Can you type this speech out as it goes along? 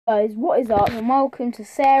Guys, what is up? And welcome to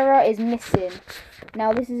Sarah is Missing.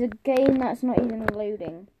 Now, this is a game that's not even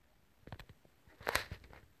loading.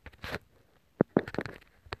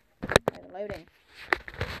 Loading.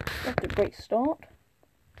 That's a great start.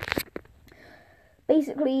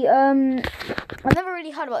 Basically, I've never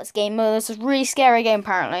really heard about this game. It's a really scary game,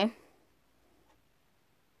 apparently.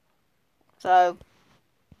 So,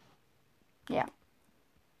 yeah.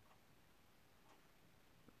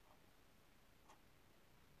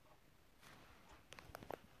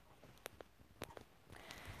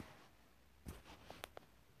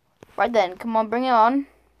 Right then, come on, bring it on.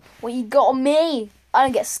 What you got on me? I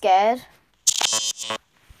don't get scared.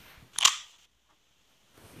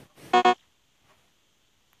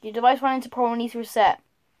 Your device ran into problem, needs to reset.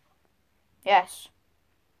 Yes.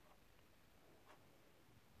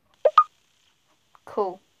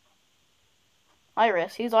 Cool.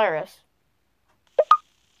 Iris, who's Iris?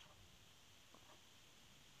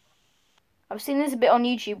 I've seen this a bit on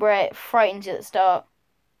YouTube where it frightens you at the start.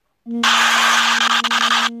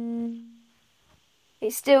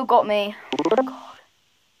 It still got me. Oh, God.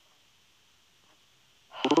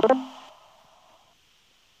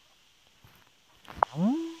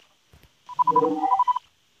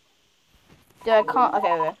 Dude, I can't.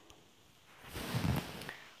 Okay.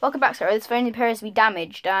 Welcome back, Sarah. This phone appears to be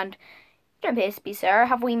damaged, and you don't appear to be Sarah.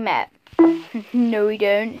 Have we met? No, we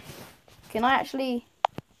don't. Can I actually?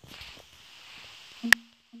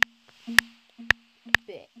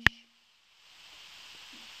 Bitch.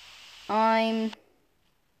 I'm.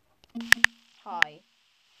 Hi.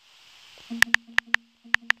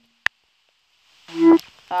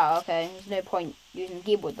 Oh, okay. There's no point using the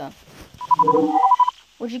keyboard then.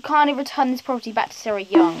 Would you kindly return this property back to Sarah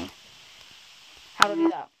Young? How do I do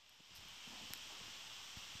that?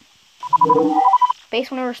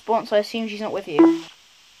 Based on her response, I assume she's not with you.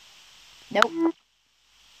 Nope.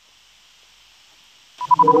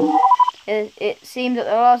 It seems that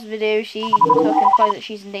the last video she took implies that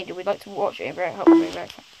she's in danger. We'd like to watch it. Very helpful.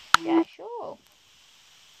 Yeah, sure.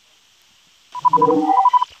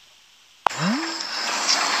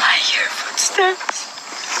 I hear footsteps.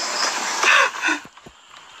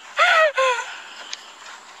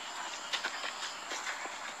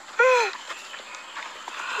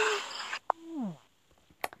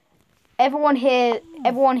 Everyone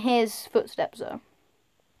hears footsteps though.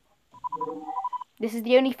 This is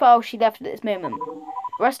the only file she left at this moment.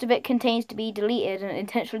 The rest of it contains to be deleted and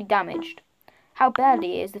intentionally damaged. How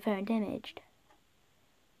badly is the phone damaged?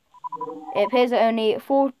 It appears that only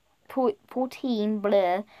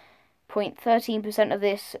 14.13% of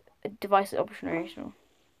this device is operational.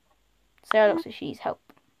 Sarah looks like she needs help.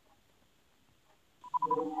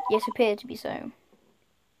 Yes, appears to be so.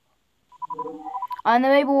 I'm the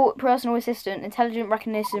mobile personal assistant, intelligent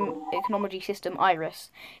recognition technology system, Iris.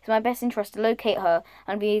 It's in my best interest to locate her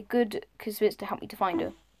and be a good convince to help me to find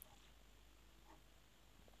her.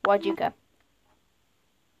 Why'd you go?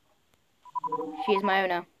 She is my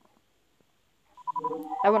owner.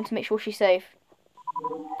 I want to make sure she's safe.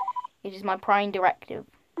 It is my prime directive.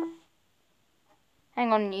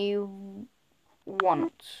 Hang on, you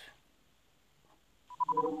want?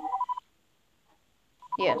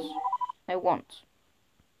 Yes, I want.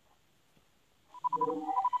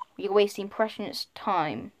 You're wasting precious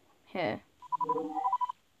time here.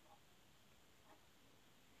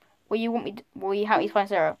 Will you want me to, will you help me to find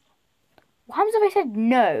Sarah? What happens if I said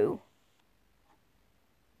no?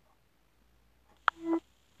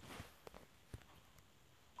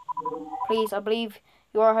 Please, I believe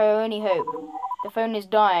you are her only hope. The phone is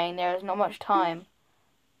dying, there is not much time.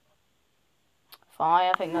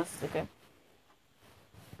 Fine, I think that's okay.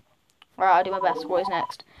 Right, I'll do my best. What is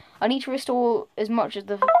next? I need to restore as much of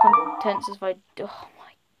the contents as I... Oh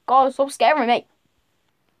my god, stop scaring me!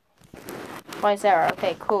 Find Sarah.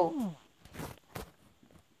 Okay, cool.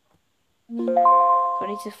 So I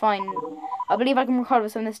need to find... I believe I can recover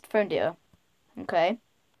some of this phone data. Okay.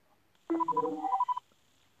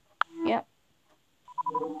 Yep.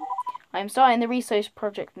 I am starting the research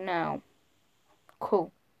project now.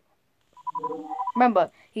 Cool.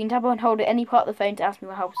 Remember, you can tap and hold at any part of the phone to ask me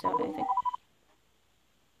what helps out anything.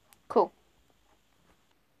 Cool.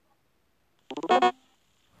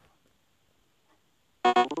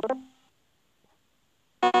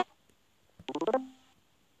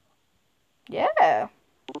 Yeah.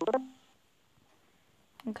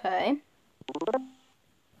 Okay.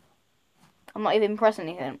 I'm not even pressing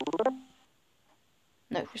anything.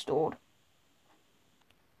 No, restored.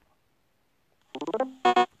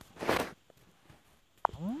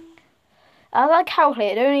 As I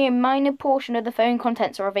calculated, only a minor portion of the phone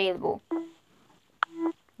contents are available.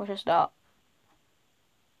 What's your start?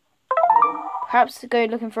 Perhaps go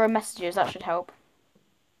looking for messages. That should help.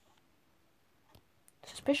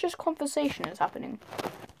 Suspicious conversation is happening.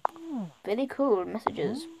 Very cool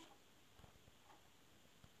messages.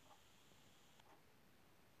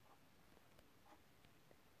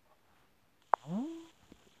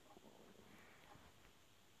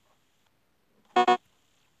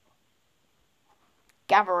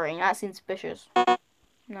 Gathering. That seems suspicious.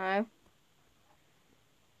 No.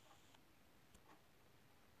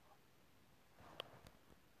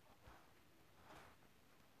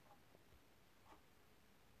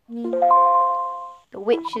 The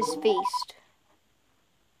Witch's Feast.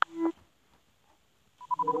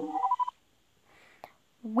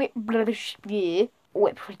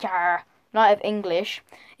 Night of English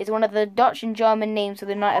is one of the Dutch and German names for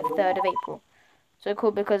the night of the 3rd of April. So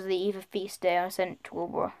called because of the eve of feast day on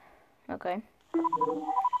Central. Okay.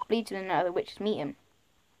 Lead to the night of the witches meeting.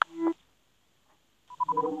 I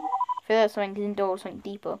feel like something indoors, something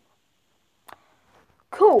deeper.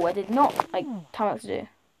 Cool, I did not tell me what to do.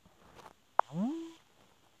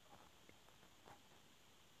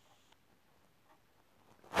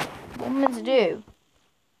 What am I meant to do?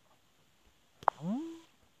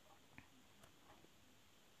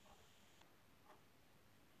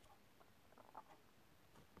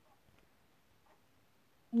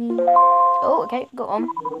 Oh, okay, go on.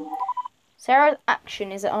 Sarah's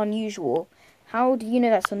action is unusual. How do you know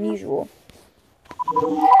that's unusual?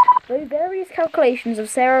 Through various calculations of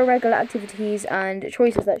Sarah's regular activities and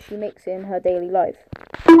choices that she makes in her daily life,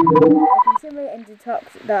 I can simulate and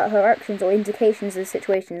deduct that her actions or indications of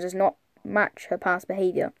situations does not match her past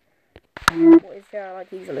behaviour. What is Sarah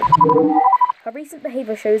like usually? Her recent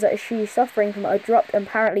behaviour shows that she is suffering from a abrupt and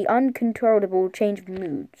apparently uncontrollable change of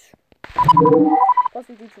moods.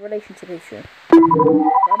 Possibly due to relationship issue.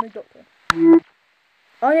 I'm a doctor.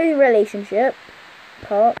 I know the relationship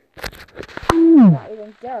part. That is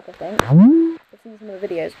on Derek, I think. I've seen some of the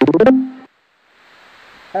videos.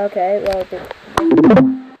 Okay, well,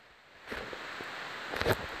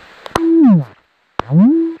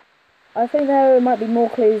 I think there might be more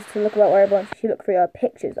clues to look about whereabouts if you look through her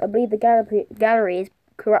pictures. I believe the gallery is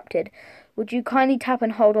corrupted. Would you kindly tap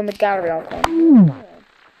and hold on the gallery icon?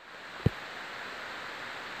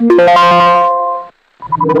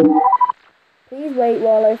 Please wait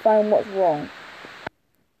while I find what's wrong.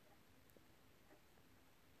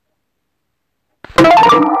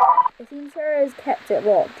 It seems Sarah has kept it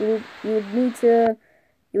locked. You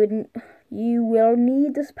will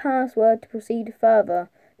need this password to proceed further.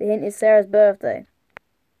 The hint is Sarah's birthday.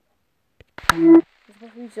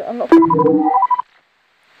 Unlock.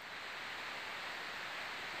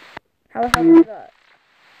 How the hell do that?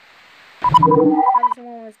 How does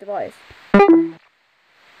someone on this device?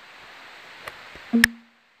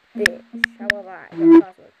 Bitch, how about that? Get the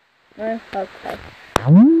password. No? Okay.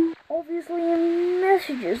 Obviously in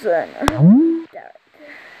messages then. Derek.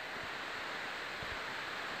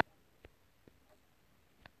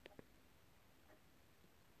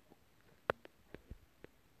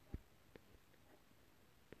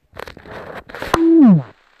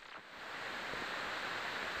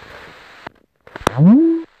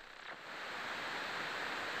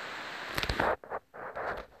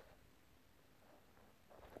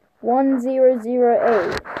 One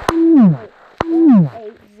 1008.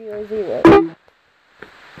 1800.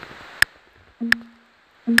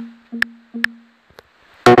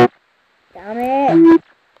 Damn it.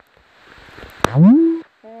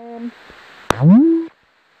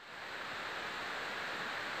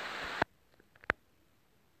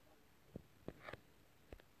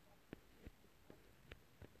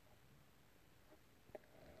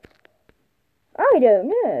 I don't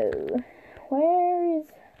know. Where is...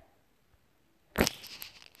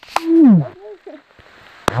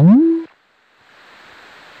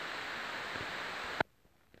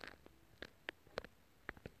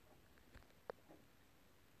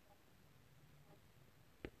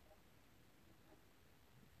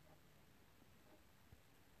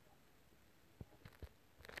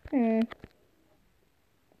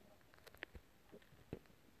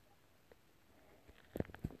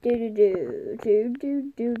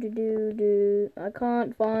 I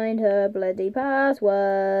can't find her bloody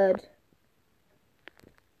password.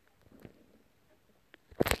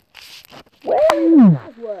 Where is the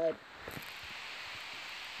password?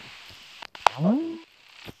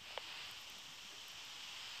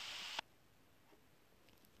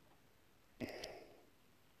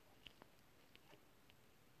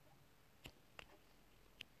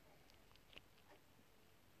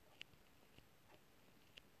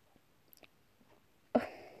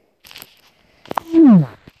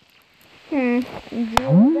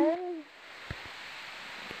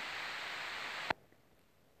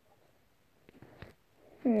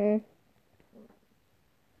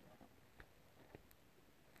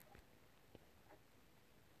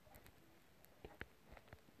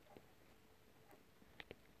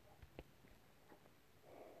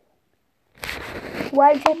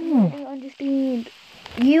 Why chat? I don't understand.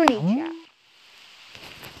 You need chat.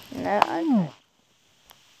 No,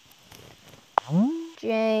 okay.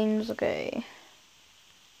 James, okay.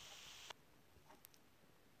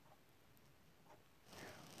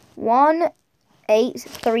 One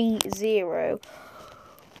 830.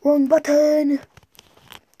 Wrong button.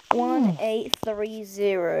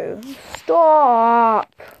 1830.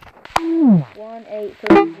 Stop.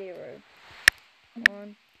 1830.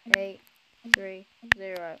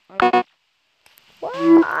 1830.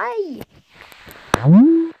 Why?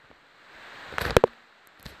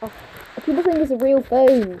 Oh, people think it's a real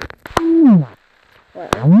phone.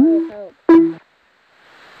 Right, I need help.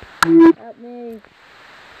 Help me.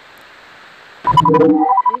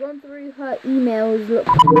 We've gone through her emails. Look.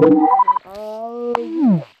 Oh,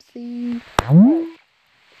 whoopsie.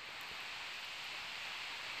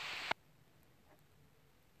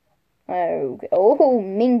 Oh, oh,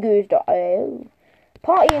 Mingus.io.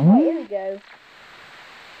 Party invite, here we go.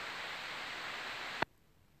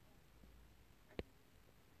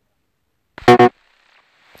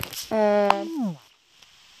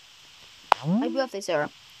 Happy birthday, Sarah.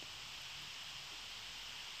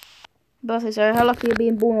 Birthday, Sarah. How lucky you're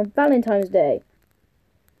being born on Valentine's Day.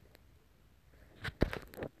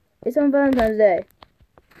 It's on Valentine's Day.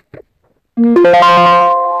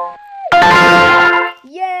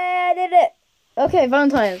 Yeah, I did it. Okay,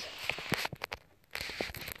 Valentine's.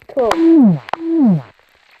 Cool.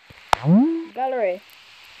 Gallery.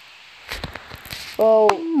 Oh,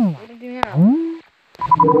 what do I do now?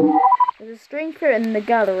 There's a strange spirit in the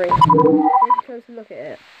gallery. Take a closer look at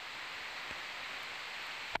it.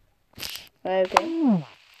 Okay.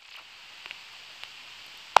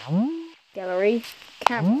 Gallery.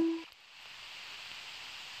 Camera.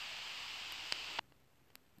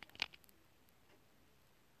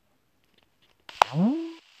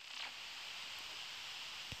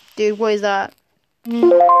 Dude, what is that? What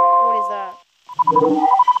is that?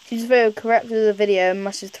 She's very correct with the video and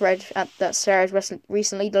message thread that Sarah's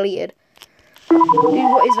recently deleted. Dude,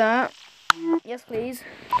 what is that? Yes, please.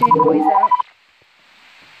 Dude, what is that?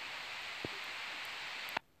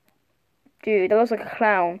 Dude, that looks like a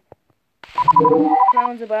clown.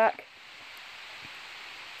 Clowns are back.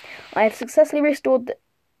 I have successfully restored the...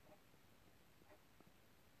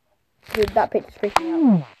 Dude, that picture's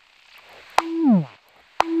freaking out.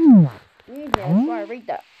 Dude, yeah, that's why I read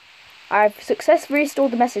that. I've successfully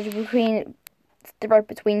restored the message between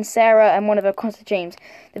Sarah and one of her contacts, James.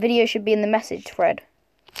 The video should be in the message thread.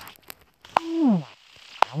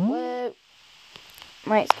 Whoa.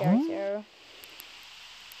 Might scare Sarah.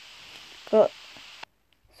 But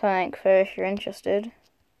something first, you're interested.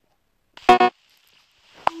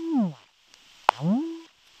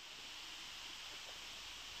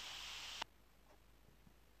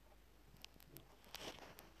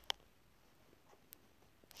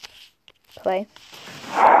 Play.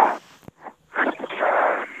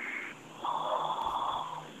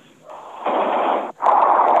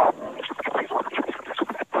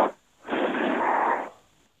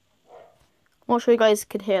 I'm not sure you guys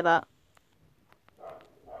could hear that.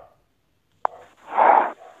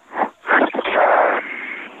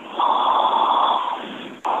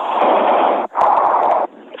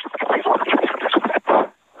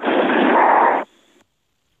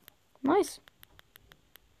 Nice.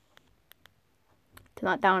 Turn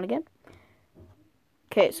that down again.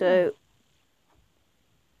 Okay, so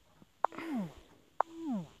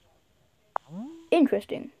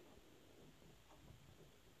interesting.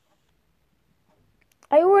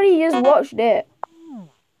 I already just watched it.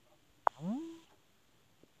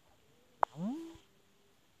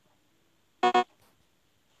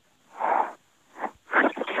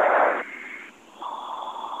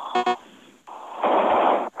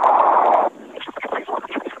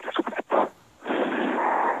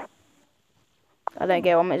 I don't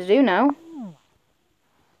get what I'm meant to do now.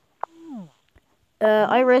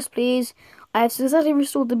 Iris, please. I have successfully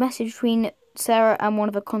restored the message between Sarah and one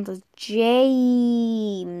of her contacts,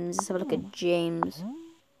 James. Let's have a look at James.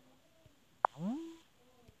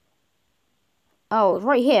 Oh, it's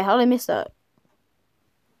right here. How did I miss that?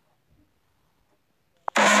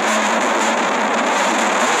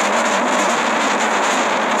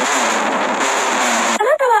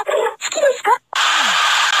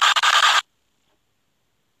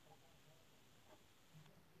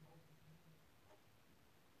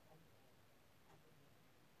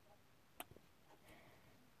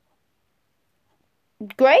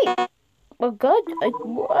 Great. Oh God,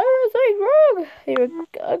 what was I wrong?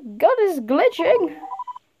 God is glitching.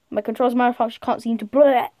 My controls malfunction can't seem to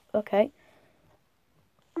bleh. Okay.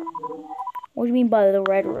 What do you mean by the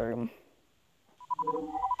red room?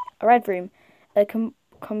 A red room. A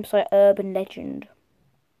campsite urban legend.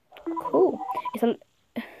 Cool. It's a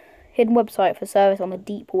hidden website for service on the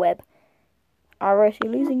deep web. Iris,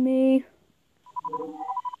 you're losing me.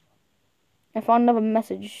 I found another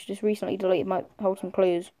message just recently deleted. Might hold some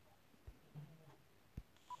clues.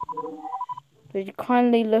 Would you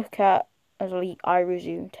kindly look at as a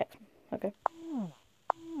Iruzu text? Okay.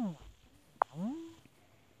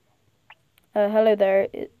 Hello there.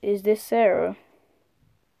 Is this Sarah?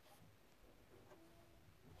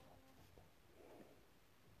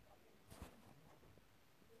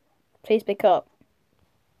 Please pick up.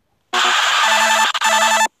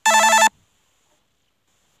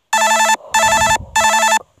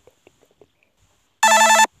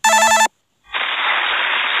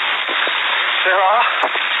 Sarah?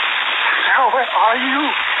 Sarah, where are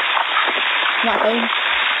you? Not home.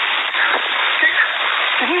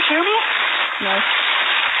 Can you hear me? No.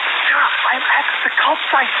 Sarah, I'm at the cult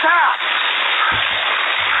site, Sarah.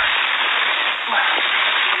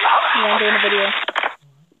 Yeah, I'm doing a video.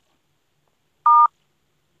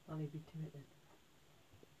 I'll leave you to it then.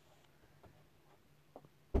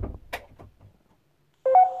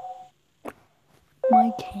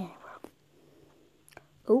 My camera.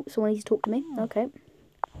 Oh, someone needs to talk to me. Okay.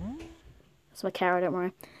 That's my camera, don't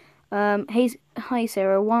worry. Hi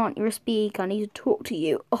Sarah, why aren't you a speak? I need to talk to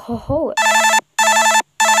you. Oh,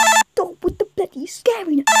 stop with the bloody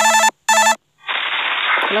scaring.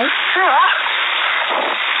 Hello? Sarah?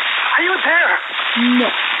 Are you there? No.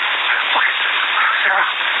 Fuck. Sarah?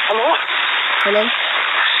 Hello? Hello?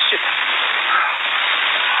 Shit.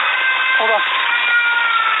 Hold on.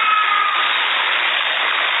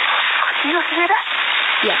 Do you hear that?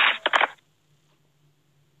 Yeah.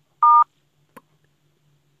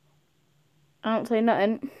 I don't say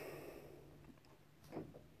nothing.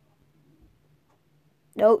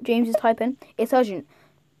 No, James is typing. It's urgent.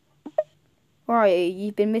 Where are you?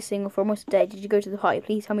 You've been missing for almost a day. Did you go to the party?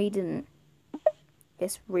 Please tell me you didn't.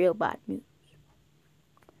 It's real bad news.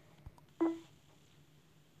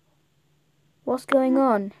 What's going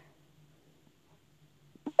on?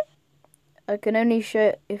 I can only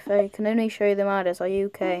show you the address. Are you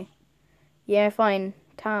okay? Yeah, fine.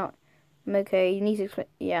 Town. I'm okay. You need to explain.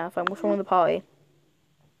 Yeah, fine. What's wrong with the party?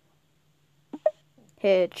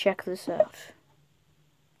 Here, check this out.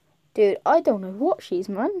 Dude, I don't know what she's,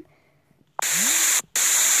 man.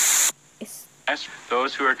 It's...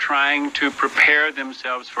 Those who are trying to prepare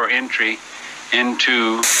themselves for entry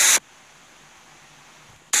into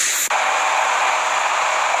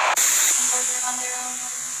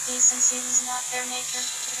Decency is not their maker.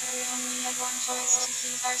 We only have one choice to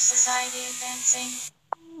keep our society advancing.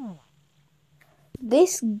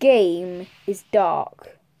 This game is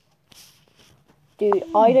dark. Dude,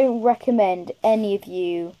 I don't recommend any of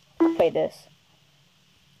you play this.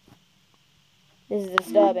 This is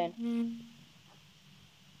disturbing.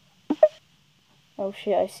 Oh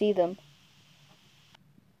shit, I see them.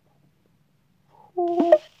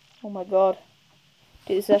 Oh my god.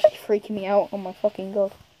 Dude, this is actually freaking me out. Oh my fucking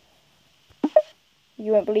god.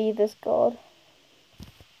 You won't believe this, God.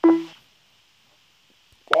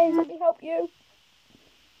 James, let me help you.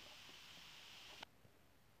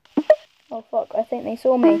 Oh fuck, I think they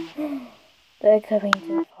saw me. They're going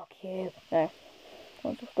to fuck you. No.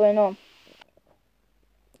 What's going on?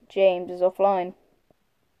 James is offline.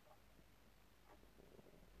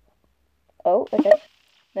 Oh, okay.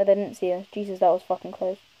 No, they didn't see us. Jesus, that was fucking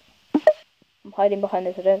close. I'm hiding behind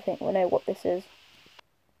this. I don't think we know what this is.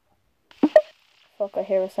 Fuck, I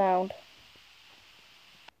hear a sound.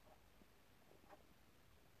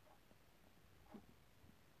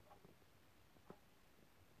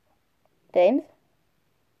 James?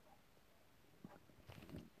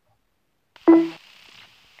 James,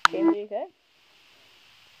 are you okay?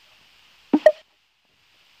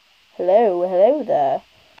 Hello there.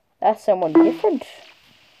 That's someone different.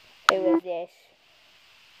 Who is this?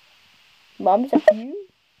 Mum, is that you?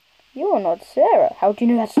 You're not Sarah. How do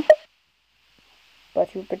you know that's...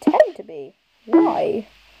 But you pretend to be. Why?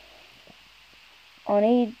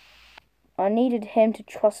 I needed him to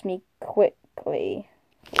trust me quickly.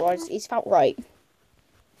 Right, it's felt right.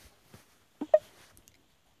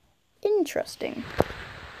 Interesting.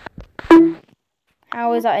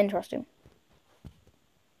 How is that interesting?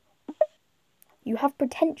 You have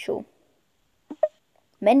potential.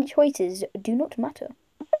 Many choices do not matter.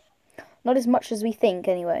 Not as much as we think,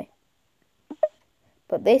 anyway.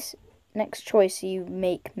 But this next choice you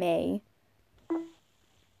make may...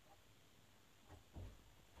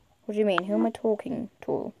 What do you mean? Who am I talking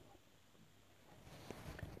to?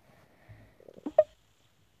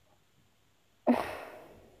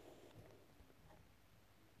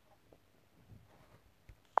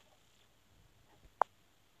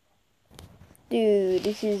 Dude,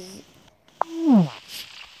 this is...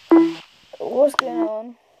 What's going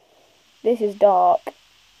on? This is dark.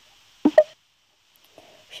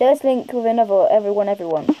 Share this link with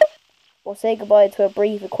everyone. Or say goodbye to a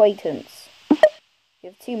brief acquaintance.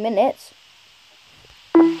 You have 2 minutes.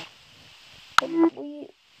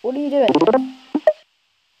 What are you doing?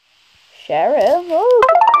 Share it?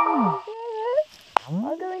 Oh, share it.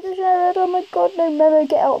 I'm going to share it. Oh my god, no, Memo,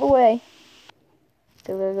 get out of the way.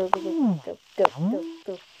 Go.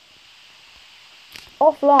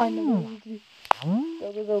 Offline.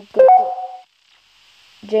 Go.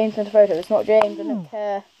 James sent a photo. It's not James. I don't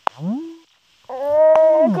care.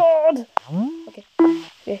 Oh god.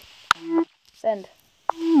 Okay. Send.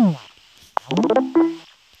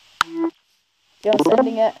 You're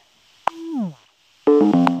sending it.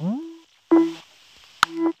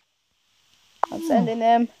 I'm sending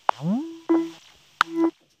them.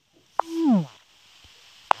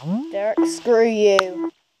 Derek, screw you.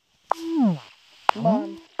 Come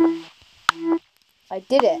on. I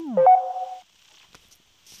did it.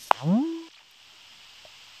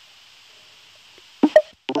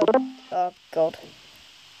 Oh god.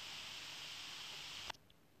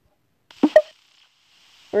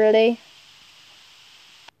 Really?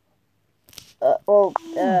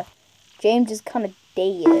 James is kind of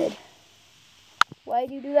dead. Why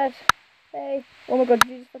did you do that? Hey. Oh my god, did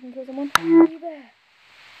you just fucking kill someone? Are you there?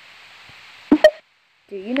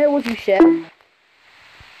 Do you know what you shared?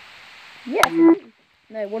 Yes.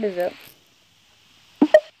 No, what is it?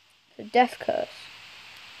 It's a death curse.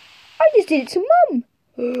 I just did it to Mum!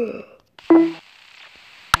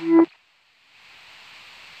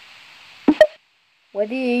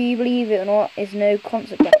 Whether you believe it or not is no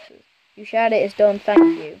consequences. You shared it, it's done, thank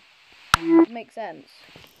you. It makes sense.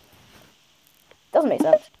 Doesn't make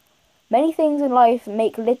sense. Many things in life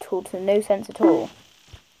make little to no sense at all.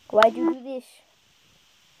 Why do you do this?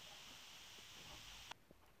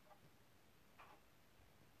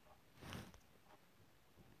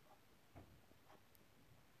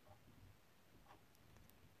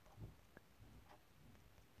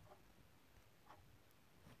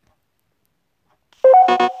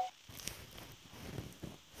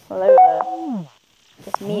 Hello there.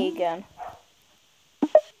 It's me again. I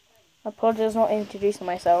apologize for not introducing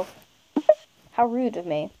myself. How rude of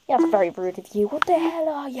me. Yeah, that's very rude of you. What the hell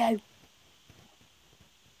are you?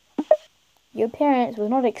 Your appearance was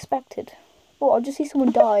not expected. Oh, I just see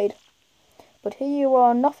someone died. But here you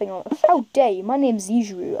are, nothing. How dare you? My name's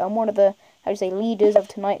Yijuru. I'm one of the, leaders of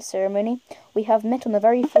tonight's ceremony. We have met on a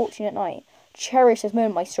very fortunate night. Cherish this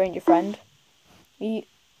moment, my stranger friend. Are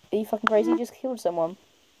you fucking crazy? You just killed someone.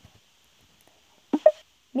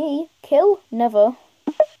 Me? Kill? Never.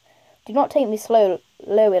 Do not take me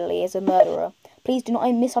slowly as a murderer. Please do not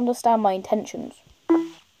misunderstand my intentions.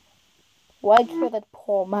 Why kill that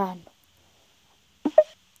poor man?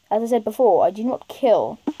 As I said before, I do not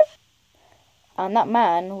kill. And that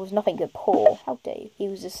man was nothing but poor. How dare you? He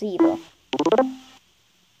was a deceiver.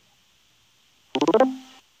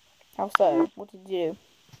 How so? What did you do?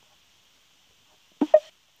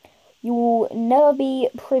 You will never be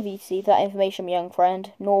privy to that information, my young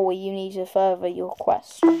friend, nor will you need to further your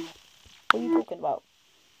quest. What are you talking about?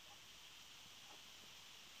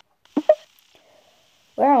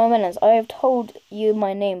 Where are my manners? I have told you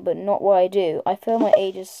my name, but not what I do. I feel my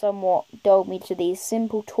age has somewhat dulled me to these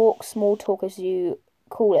simple talk, small talk as you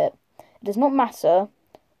call it. It does not matter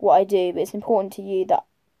what I do, but it's important to you that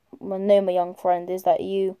I know, my young friend, is that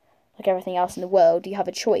you, like everything else in the world, you have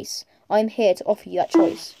a choice. I'm here to offer you that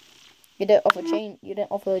choice. You don't offer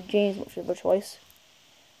James much of a choice.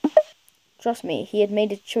 Trust me, he had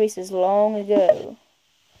made his choices long ago.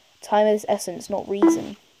 Time is essence, not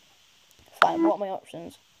reason. Fine, what are my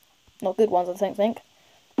options? Not good ones, I think.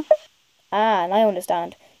 Ah, and I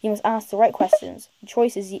understand. You must ask the right questions. The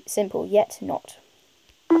choice is simple, yet not.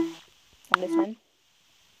 I'm listening.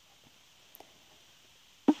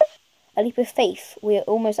 A leap of faith. We are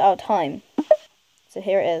almost out of time. So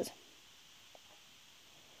here it is.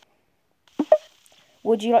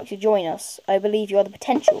 Would you like to join us? I believe you are the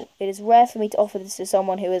potential. It is rare for me to offer this to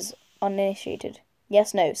someone who is uninitiated.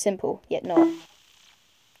 Yes, no, simple, yet not.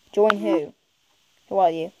 Join who? Who are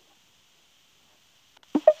you?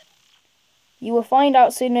 You will find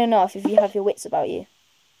out soon enough if you have your wits about you.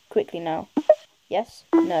 Quickly now. Yes?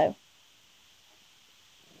 No.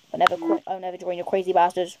 I'll never join your crazy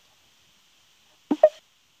bastards.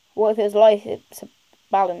 What if it was life? It's a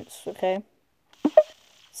balance, okay?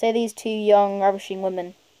 Say these 2 young, ravishing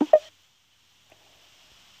women.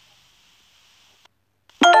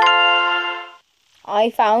 I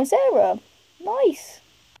found Sarah. Nice.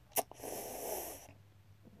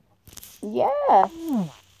 Yeah.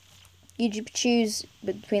 You choose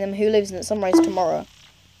between them who lives in the sunrise tomorrow.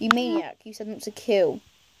 You maniac, you said not to kill.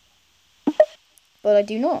 But I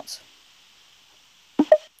do not.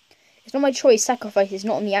 It's not my choice. Sacrifice is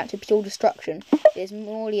not in the act of pure destruction. It is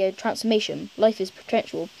merely a transformation. Life is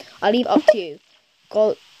potential. I leave it up to you.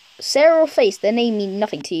 God, Sarah or Faith, their name mean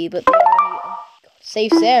nothing to you, but they are only... Oh, God.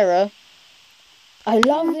 Save Sarah. I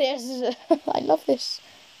love this. I love this.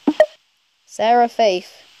 Sarah,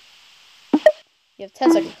 Faith. You have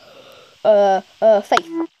 10 seconds.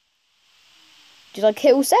 Faith. Did I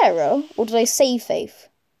kill Sarah? Or did I save Faith?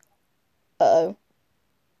 Uh-oh.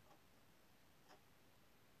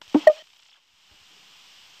 Is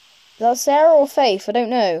that Sarah or Faith? I don't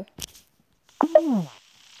know.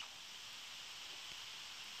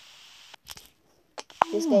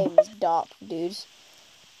 This game is dark, dudes.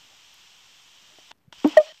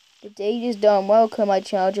 The deed is done. Welcome, my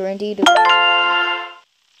child. You're indeed a...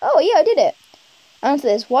 Oh, yeah, I did it. Answer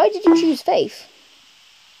this. Why did you choose Faith?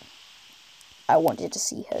 I wanted to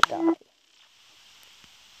see her die.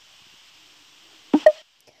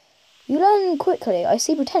 You learn quickly. I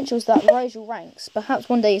see potentials that rise your ranks. Perhaps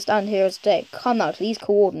one day you stand here as today. Come now to these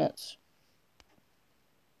coordinates.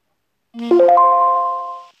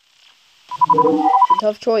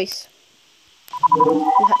 Tough choice.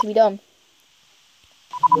 It had to be done.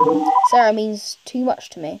 Sarah means too much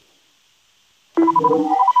to me.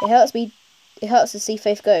 It hurts me. It hurts to see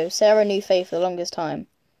Faith go. Sarah knew Faith for the longest time.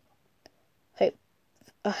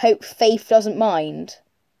 I hope Faith doesn't mind.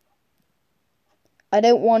 I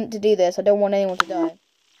don't want to do this. I don't want anyone to die.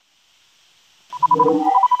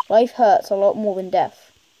 Life hurts a lot more than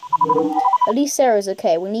death. At least Sarah's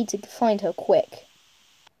okay. We need to find her quick.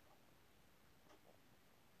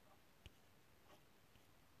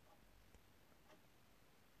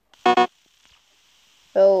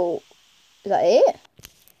 Oh, is that it?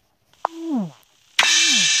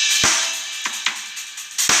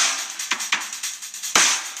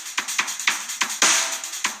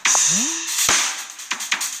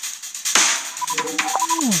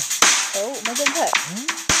 Oh, am I getting hurt?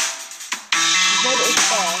 You've made it this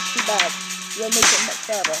far, too bad. You'll make it much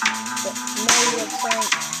further. But now you have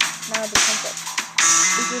science, now the concept.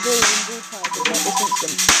 This was all in real time, but not this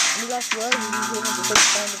instant. Any last words, will you hear the big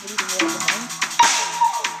sound of leaving the world behind?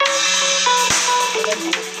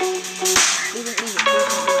 Leave it.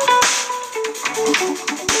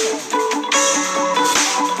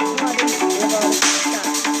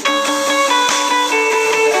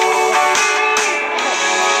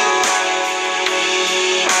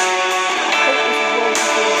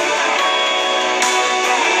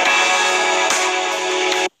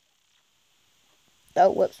 Oh,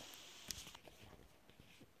 whoops.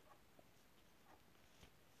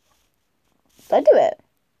 Did I do it?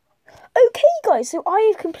 Okay, guys, so I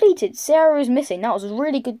have completed Sarah is Missing. That was a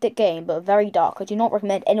really good game, but very dark. I do not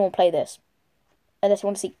recommend anyone play this. Unless you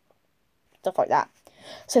want to see stuff like that.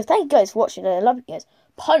 So thank you guys for watching. I love you guys.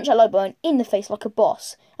 Punch that like button in the face like a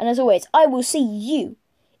boss. And as always, I will see you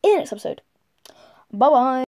in the next episode. Bye-bye.